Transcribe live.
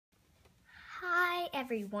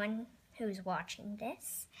everyone who's watching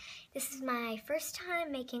this. This is my first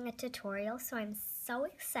time making a tutorial, so I'm so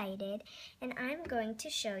excited, and I'm going to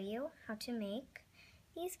show you how to make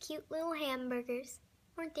these cute little hamburgers.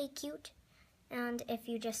 Aren't they cute? And if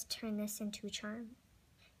you just turn this into a charm,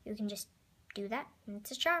 you can just do that, and it's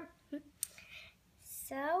a charm.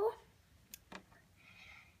 So,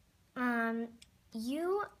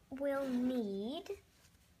 you will need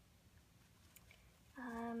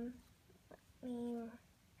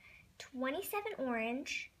 27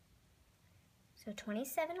 orange, so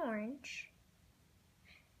 27 orange,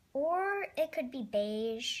 or it could be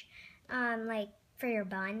beige, like for your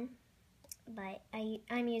bun, but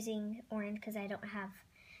I'm using orange because I don't have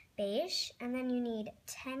beige. And then you need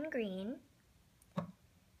 10 green,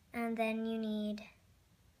 and then you need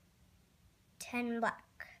 10 black.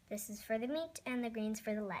 This is for the meat, and the green's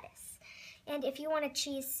for the lettuce. And if you want a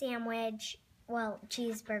cheese sandwich, well,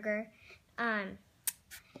 cheeseburger,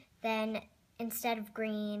 then instead of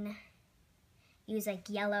green, use like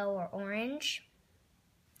yellow or orange.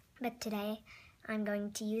 But today, I'm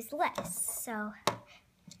going to use lettuce. So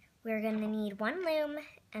we're going to need one loom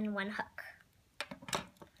and one hook,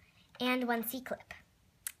 and one C-clip.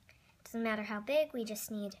 Doesn't matter how big, we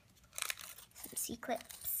just need some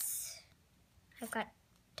C-clips. I've got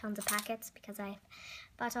tons of packets because I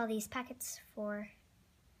bought all these packets for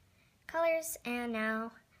colors. And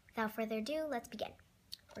now, without further ado, let's begin.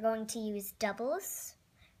 We're going to use doubles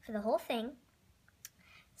for the whole thing.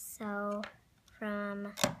 So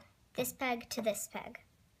from this peg to this peg.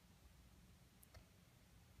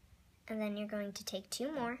 And then you're going to take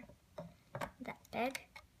two more, that peg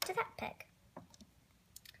to that peg.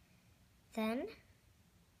 Then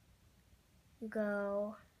you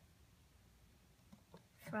go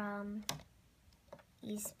from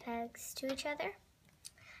these pegs to each other.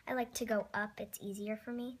 I like to go up, it's easier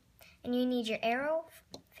for me. And you need your arrow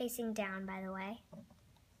facing down, by the way.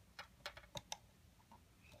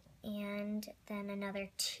 And then another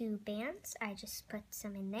 2 bands. I just put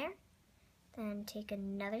some in there. Then take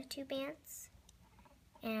another 2 bands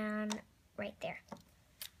and right there.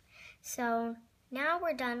 So now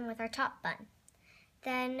we're done with our top bun.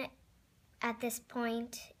 Then at this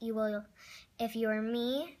point, you will, if you're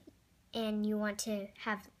me and you want to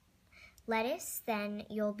have lettuce, then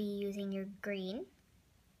you'll be using your green.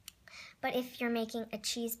 But if you're making a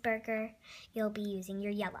cheeseburger, you'll be using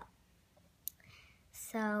your yellow.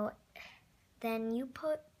 So then you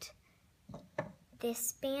put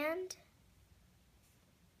this band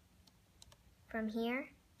from here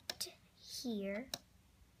to here.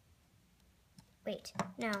 Wait,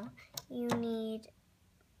 no, you need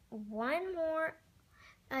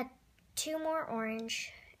two more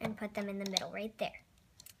orange and put them in the middle right there.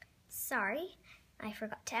 Sorry, I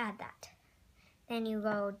forgot to add that. Then you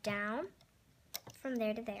go down from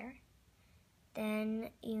there to there. Then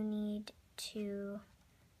you need to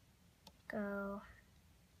go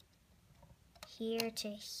here to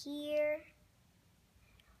here.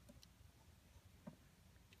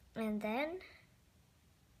 And then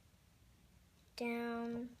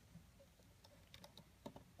down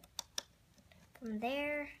from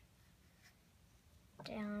there,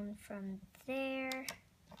 down from there,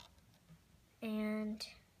 and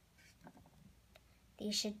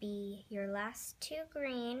these should be your last 2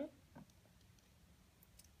 green,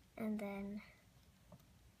 and then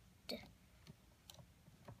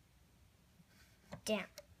down.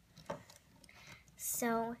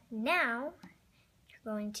 So now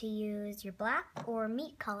you're going to use your black or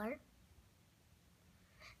meat color,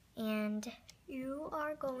 and you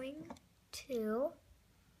are going to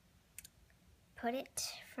put it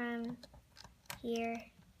from here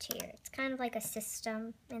to here. It's kind of like a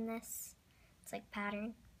system in this. It's like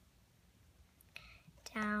pattern.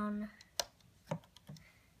 Down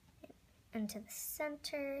into the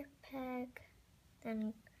center peg,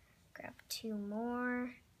 then grab 2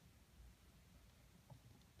 more,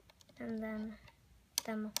 and then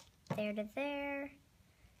them there to there.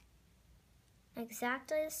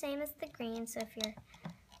 Exactly the same as the green, so if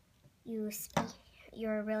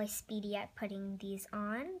you're really speedy at putting these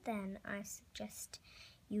on, then I suggest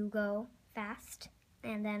you go fast,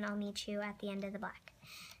 and then I'll meet you at the end of the black.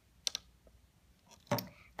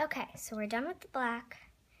 Okay, so we're done with the black,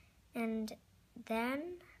 and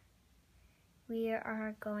then we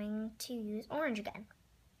are going to use orange again.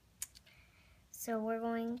 So we're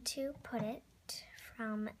going to put it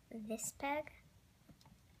from this peg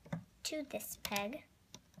to this peg,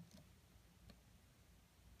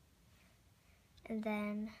 and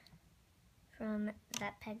then from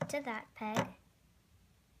that peg to that peg,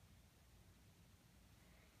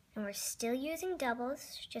 And we're still using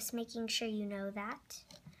doubles, just making sure you know that.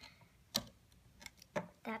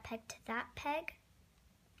 That peg to that peg.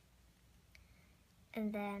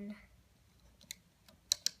 And then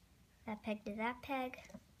that peg to that peg.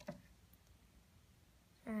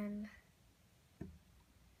 And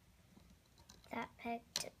that peg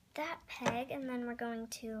to that peg. And then we're going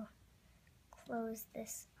to close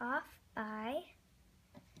this off by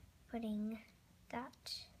putting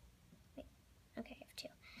that, wait, okay, I have two.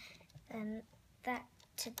 Then that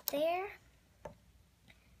to there,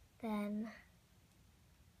 then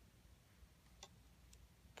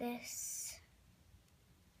this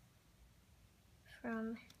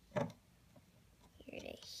from here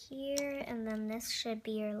to here, and then this should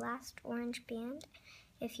be your last orange band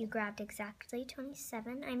if you grabbed exactly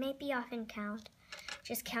 27. I may be off in count,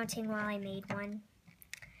 just counting while I made one.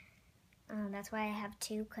 That's why I have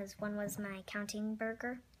two, because one was my counting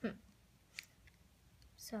burger.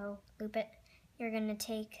 So loop it. You're going to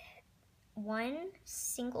take one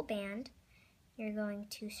single band. You're going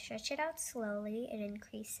to stretch it out slowly. It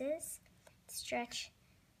increases. Stretch.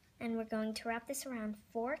 And we're going to wrap this around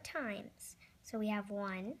 4 times. So we have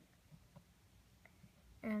 1,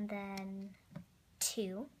 and then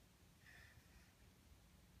 2,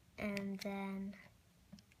 and then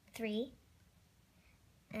 3,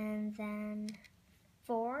 and then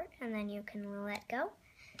 4, and then you can let go.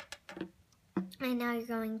 And now you're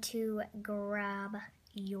going to grab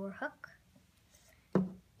your hook,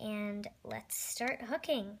 and let's start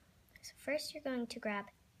hooking. So first you're going to grab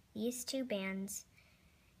these 2 bands.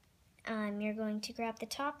 You're going to grab the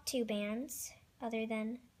top 2 bands other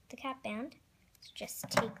than the cap band. So just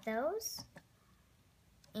take those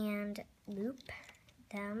and loop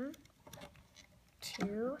them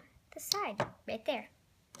to the side right there.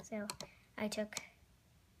 So I took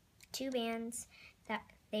 2 bands that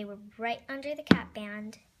they were right under the cap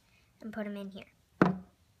band and put them in here.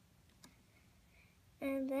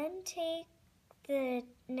 And then take the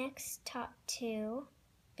next top 2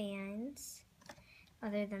 bands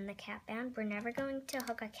other than the cap band. We're never going to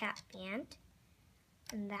hook a cap band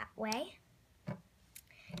in that way.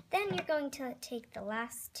 Then you're going to take the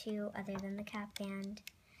last 2 other than the cap band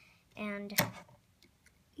and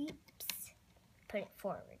put it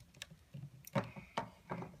forward.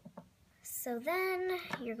 So then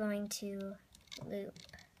you're going to loop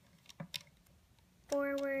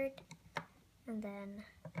forward and then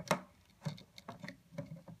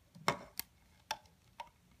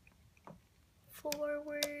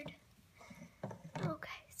forward. Okay,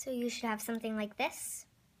 so you should have something like this.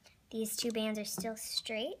 These 2 bands are still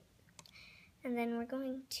straight. And then we're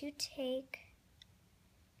going to take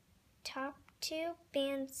top 2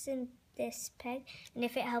 bands in this peg. And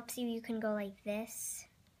if it helps you, you can go like this.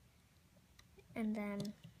 And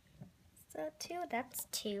then, so 2, that's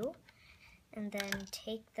 2. And then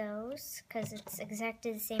take those, because it's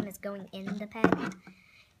exactly the same as going in the peg.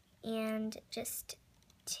 And just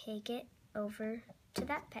take it over to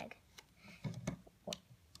that peg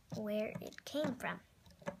where it came from.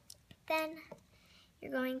 Then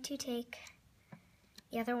you're going to take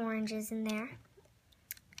the other oranges in there,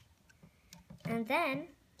 and then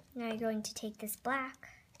now you're going to take this black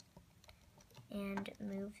and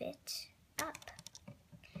move it up.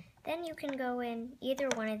 Then you can go in either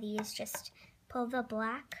one of these, just pull the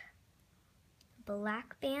black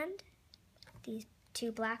band, these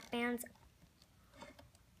 2 black bands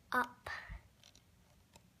up.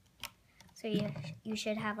 So you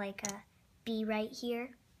should have like a B right here.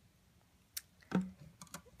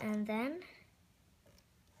 And then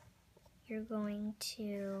you're going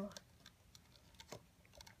to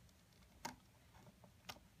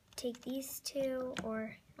take these 2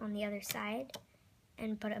 or on the other side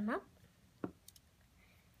and put them up.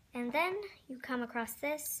 And then you come across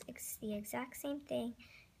this, it's the exact same thing.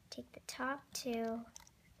 Take the top 2.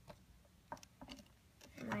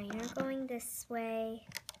 Now you're going this way.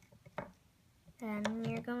 Then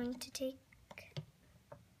you're going to take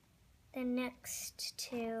the next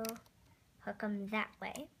 2, hook them that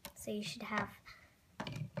way. So you should have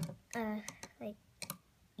like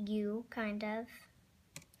U kind of,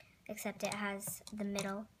 except it has the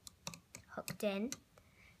middle hooked in.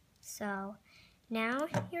 So now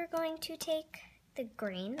you're going to take the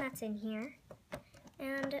green that's in here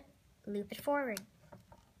and loop it forward.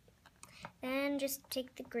 Then just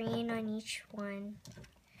take the green on each one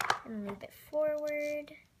and loop it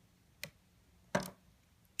forward.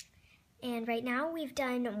 And right now we've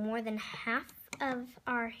done more than half of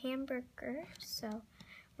our hamburger, so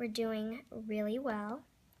we're doing really well.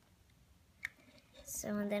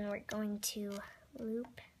 So then we're going to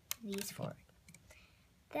loop these forward.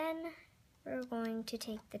 Then we're going to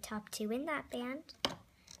take the top two in that band,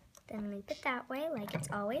 then loop it that way like it's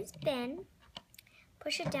always been.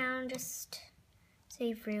 Push it down, just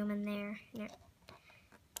save room in there, and it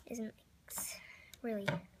isn't really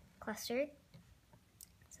clustered.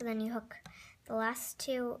 So then you hook the last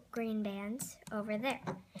two green bands over there.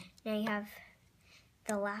 Now you have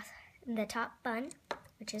the top bun,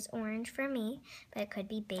 which is orange for me, but it could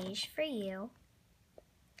be beige for you.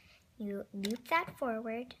 You loop that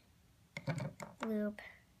forward, loop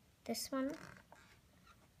this one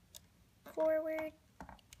forward,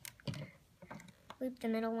 loop the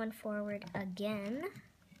middle one forward again.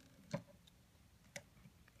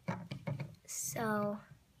 So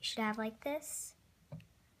you should have like this,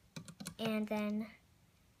 and then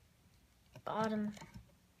bottom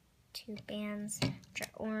two bands, which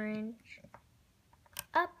are orange,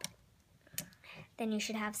 up. Then you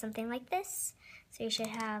should have something like this. So you should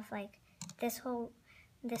have like this whole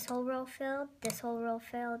row filled, this whole row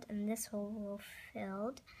filled, and this whole row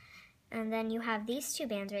filled. And then you have these two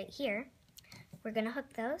bands right here. We're gonna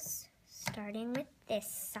hook those, starting with this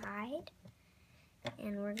side.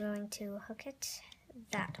 And we're going to hook it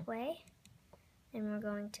that way. And we're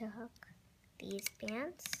going to hook these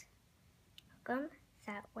bands, hook them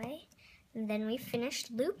that way. And then we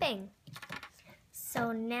finished looping.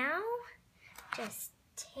 So now just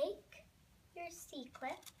take your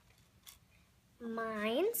C-clip.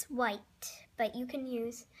 Mine's white, but you can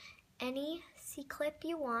use any C-clip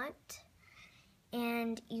you want.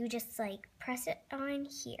 And you just like press it on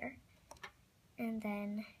here. And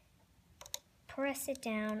then press it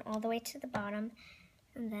down all the way to the bottom.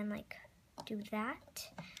 And then like do that.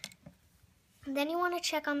 And then you want to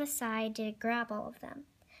check on the side, did it grab all of them?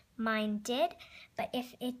 Mine did, but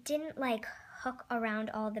if it didn't like hook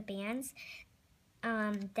around all the bands,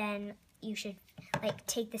 then you should like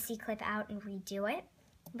take the C-clip out and redo it.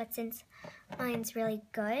 But since mine's really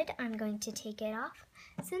good, I'm going to take it off.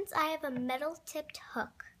 Since I have a metal tipped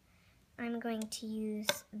hook, I'm going to use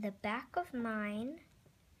the back of mine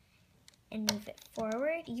and move it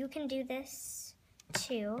forward. You can do this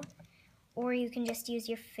too, or you can just use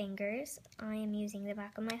your fingers. I am using the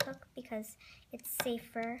back of my hook because it's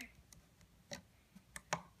safer.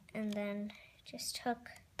 And then just hook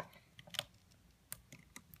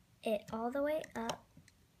it all the way up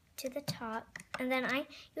to the top. And then I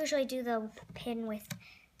usually do the pin with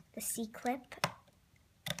the C-clip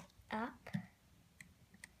up.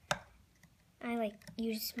 I like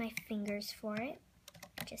use my fingers for it.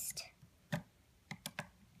 Just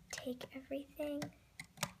take everything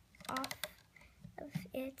off of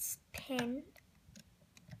its pin.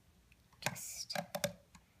 Just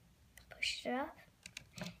push it up.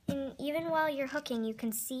 And even while you're hooking, you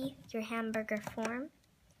can see your hamburger form.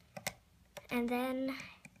 And then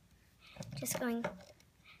just going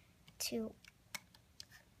to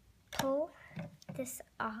pull this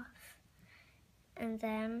off, and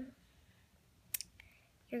then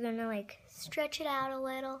you're gonna like stretch it out a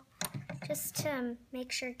little just to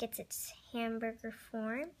make sure it gets its hamburger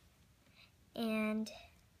form. And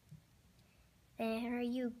there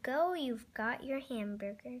you go, you've got your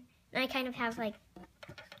hamburger. And I kind of have like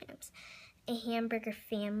a hamburger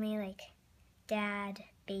family, like dad,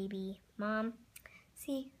 baby, mom.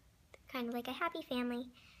 See, kind of like a happy family,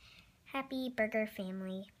 happy burger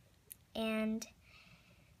family. And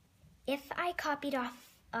if I copied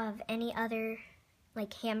off of any other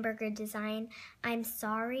like hamburger design, I'm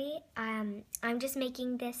sorry. I'm just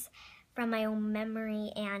making this from my own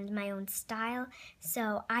memory and my own style,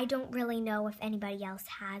 so I don't really know if anybody else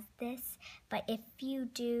has this, but if you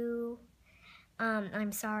do,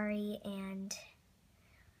 I'm sorry. And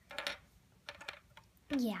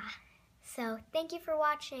yeah, so thank you for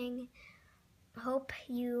watching. Hope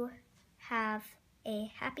you have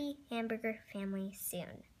a happy hamburger family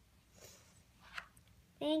soon.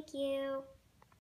 Thank you.